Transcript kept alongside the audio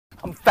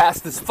I'm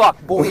fast as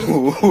fuck, boy.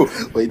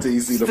 Wait till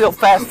you see Still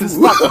fast as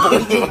fuck,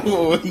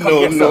 boy.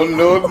 No. I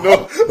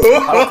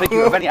don't think you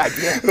have any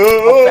idea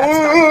how fast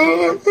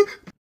I am.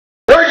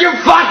 Where'd you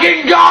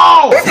fucking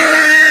go?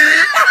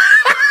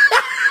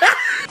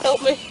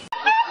 Help me.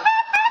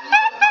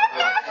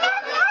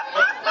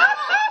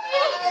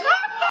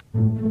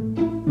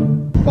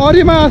 और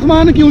ये मैं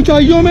आसमान की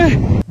ऊंचाइयों में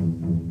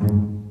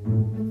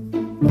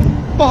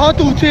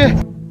बहुत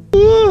ऊंचे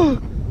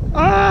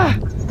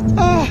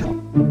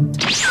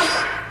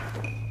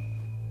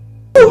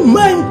Oh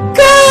my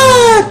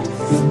god!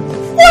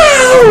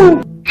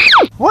 Wow!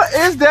 What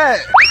is that?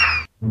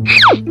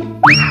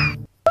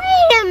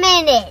 Wait a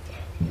minute.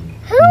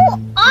 Who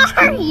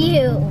are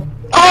you?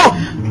 Oh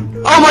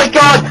my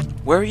god!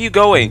 Where are you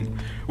going?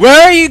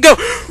 Where are you going?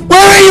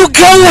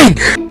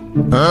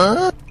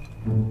 Huh?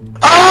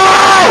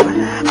 Oh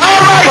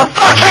my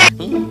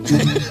fucking!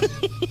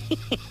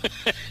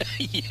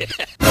 Yeah.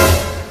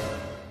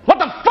 What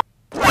the fuck?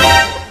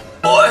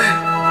 ओए,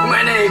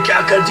 मैंने ये क्या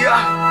कर दिया?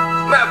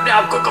 मैं अपने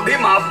आप को कभी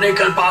माफ नहीं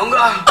कर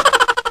पाऊंगा।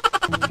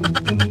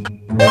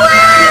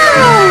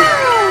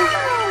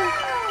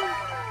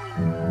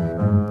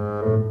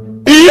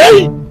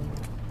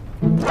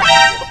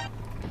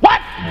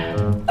 What?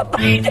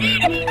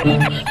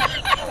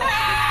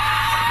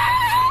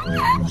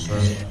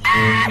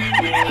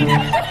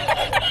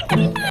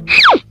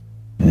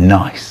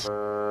 Nice.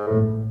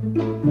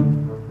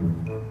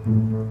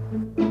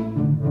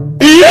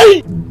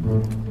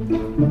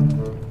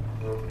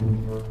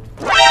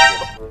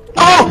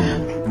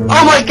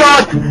 Oh my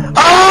god!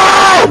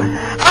 Oh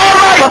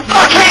my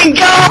fucking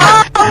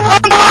god!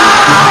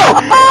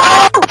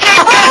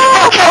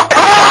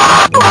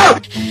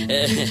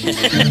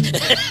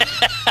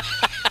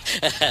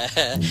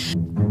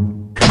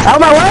 Out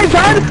of my way,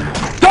 son!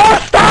 Door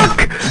stuck!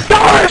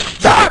 Door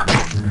stuck!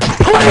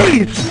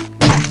 Please!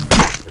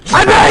 I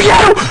beg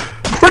you!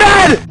 We're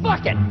dead!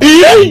 Fuck it!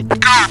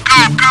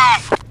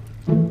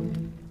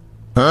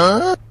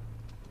 Huh?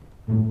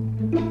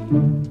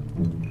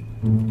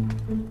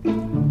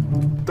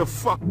 The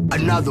fuck?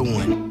 Another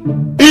one.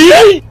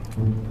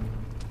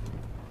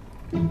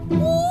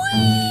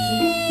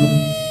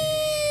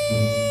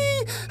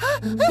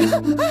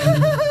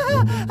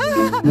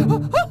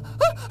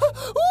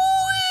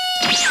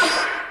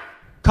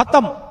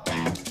 खत्म।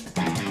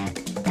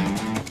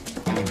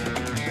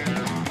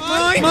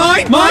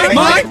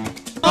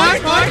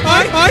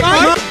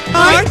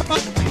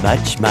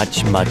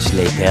 Much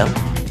later.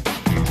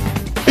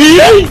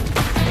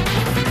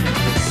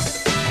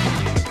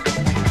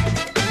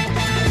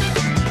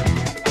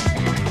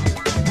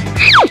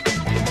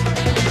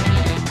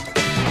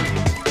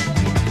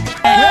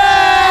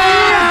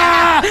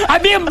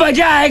 अभी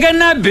मजा आएगा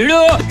ना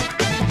भिड़ो।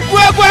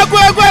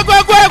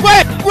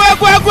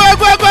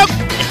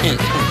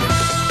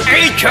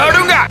 नहीं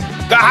छोड़ूंगा।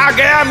 कहाँ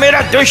गया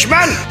मेरा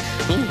दुश्मन?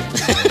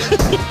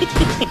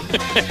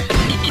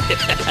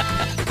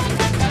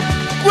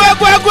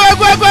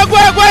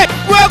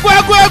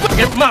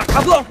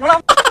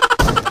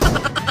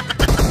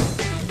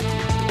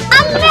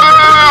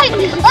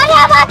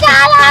 उन्हें बचा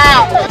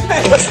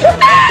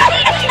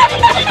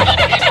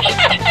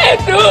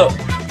लो!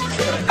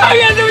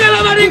 Kalian sudah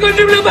lama ikut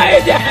sebelum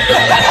aja.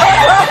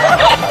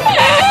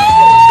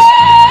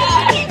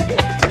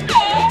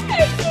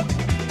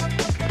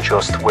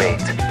 Just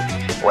wait.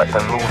 Let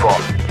them move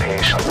on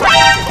patiently.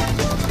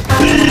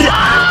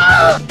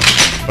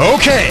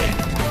 Okay.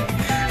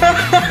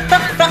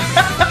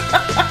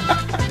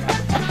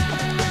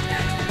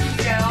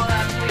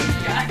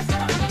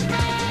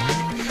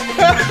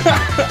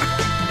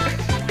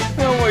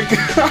 Oh my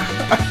god.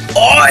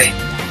 Oi,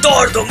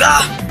 तोड़ दूंगा।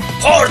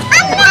 तोड़।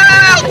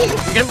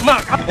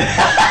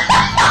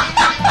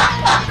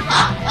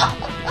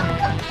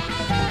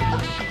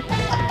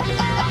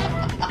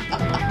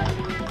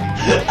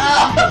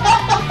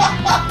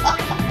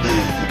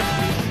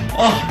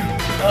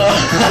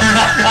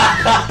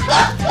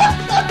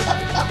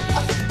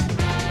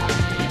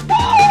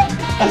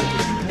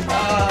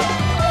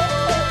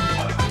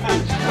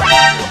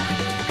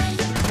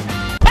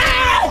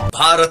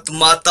 भारत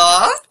माता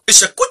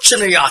इसे कुछ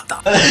नहीं आता।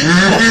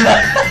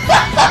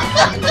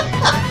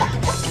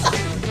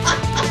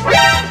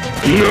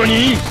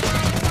 NANI?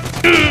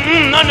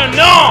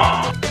 No!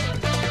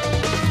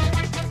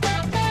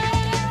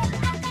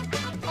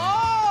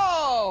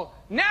 Oh!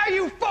 Now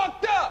you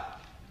fucked up!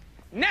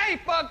 Now you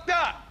fucked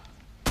up!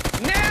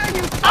 Now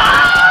you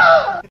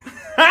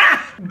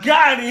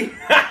Got him!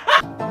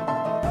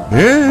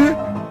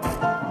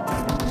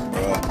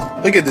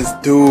 Look at this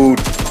dude.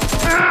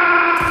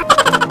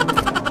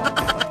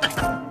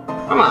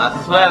 I'm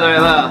a slither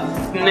little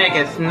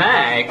sneaky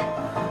snake.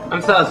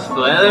 I'm so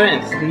slithery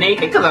and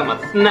sneaky because I'm a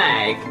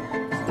snake.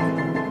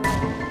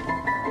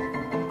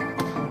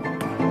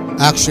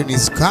 Action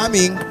is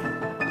coming.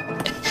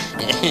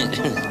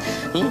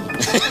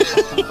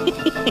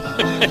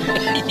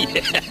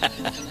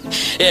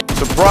 Yeah.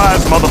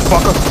 Surprise,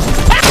 motherfucker!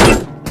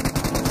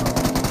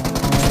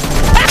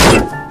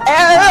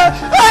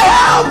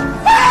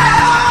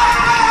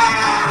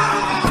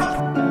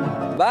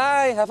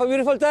 Have a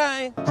beautiful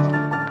time.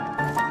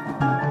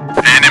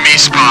 Enemy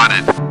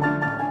spotted.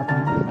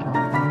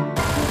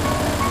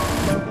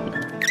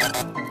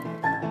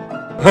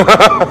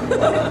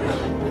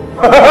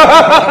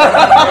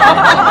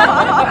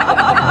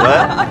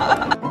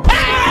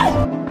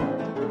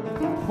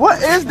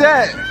 What is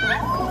that?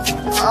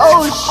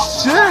 Oh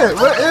shit!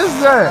 What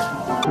is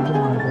that?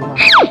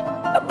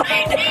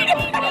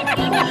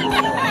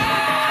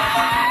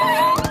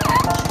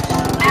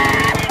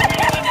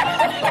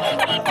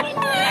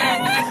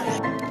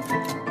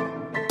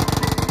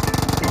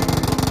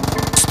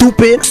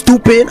 Stupid,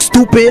 stupid,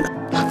 stupid.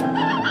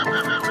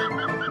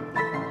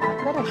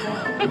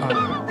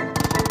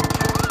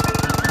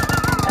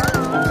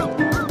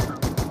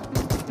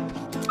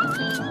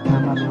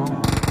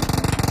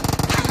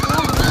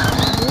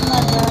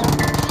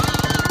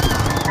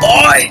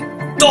 ओए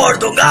तोड़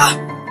दूंगा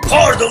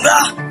फोड़ दूंगा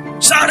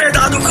सारे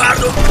दादू खाड़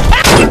दूं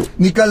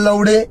निकल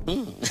लौड़े.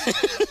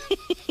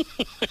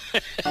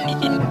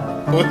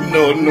 Oh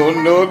no no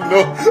no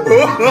no.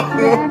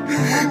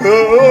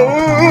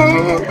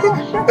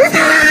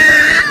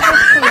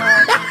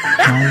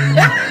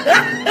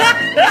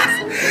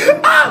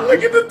 Ah,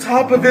 look at the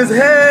top of his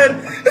head.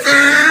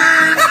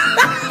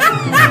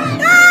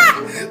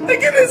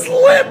 Look at his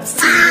lips.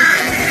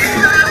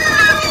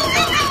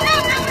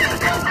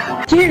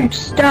 Dude,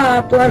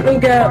 stop, let me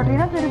go.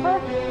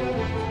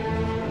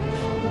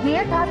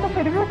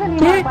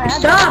 Dude,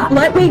 stop,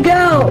 let me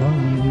go.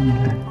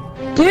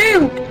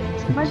 Dude,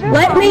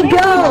 let me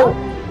go.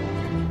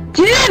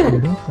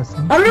 Dude,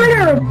 I'm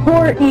gonna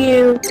report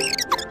you.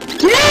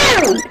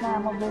 Dude,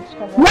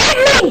 let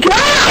me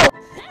go.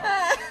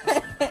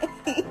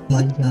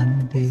 भाई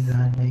जाने देगा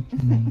है कि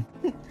नहीं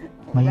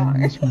भाई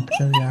match मत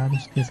कर यार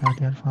उसके साथ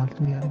यार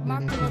फालतू यार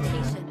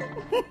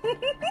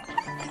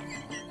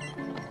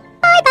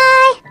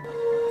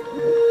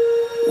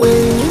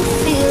When you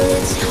feel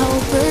it's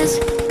hopeless,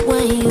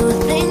 when you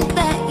think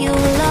that you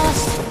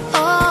lost,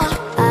 oh,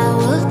 I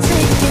will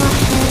take your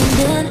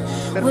hand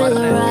and we'll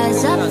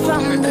rise up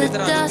from the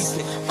dust.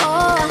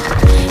 Oh,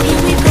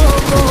 here we go,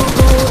 go,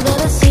 go, let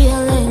us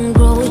heal and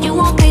grow. You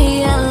won't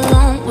be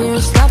alone, we're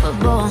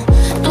unstoppable.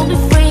 Don't be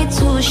afraid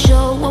to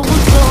show what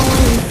we're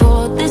going for.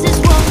 This is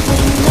what we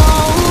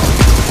know.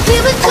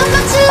 Here we come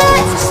back to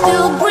life,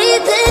 still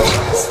breathing,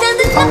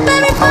 standing up,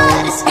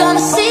 everybody's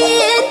gonna see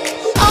it.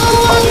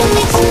 All you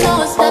need to know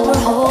is that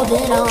we're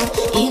holding on.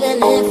 Even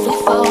if we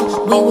fall,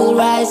 we will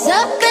rise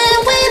up and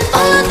we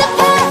follow the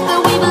path that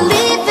we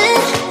believe in.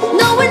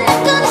 No, we're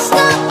not gonna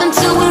stop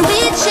until we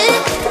reach it.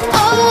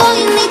 All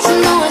you need to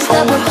know is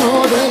that we're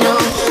holding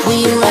on. We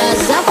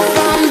rise up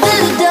from the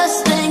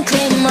dust and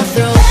clean my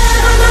throat.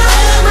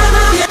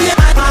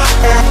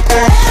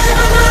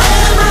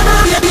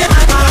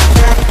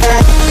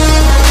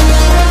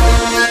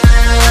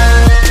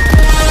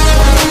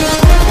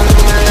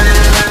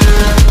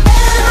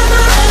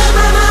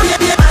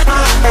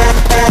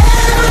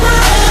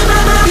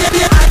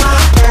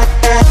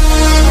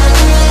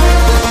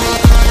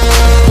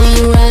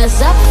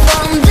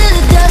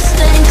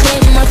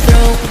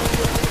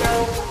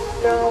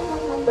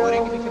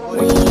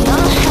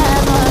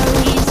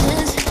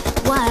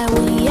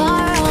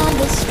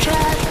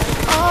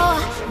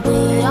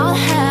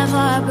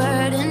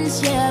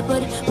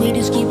 We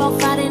just keep on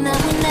fighting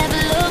and we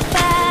never look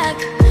back.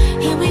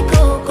 Here we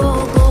go, go,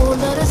 go,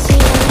 let us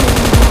heal and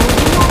grow.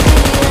 You won't be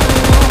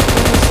alone,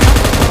 we're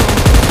unstoppable.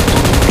 Don't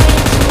be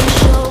afraid to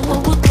show what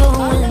we're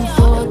going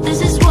for. This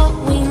is what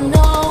we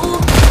know.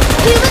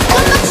 We will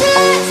come back to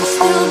life, we're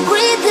still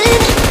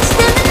breathing,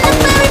 standing up,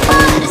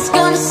 everybody's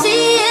gonna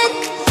see it.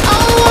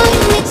 All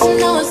you need to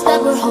know is that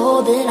we're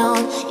holding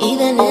on.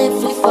 Even if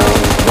we fall,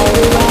 we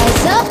will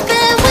rise up.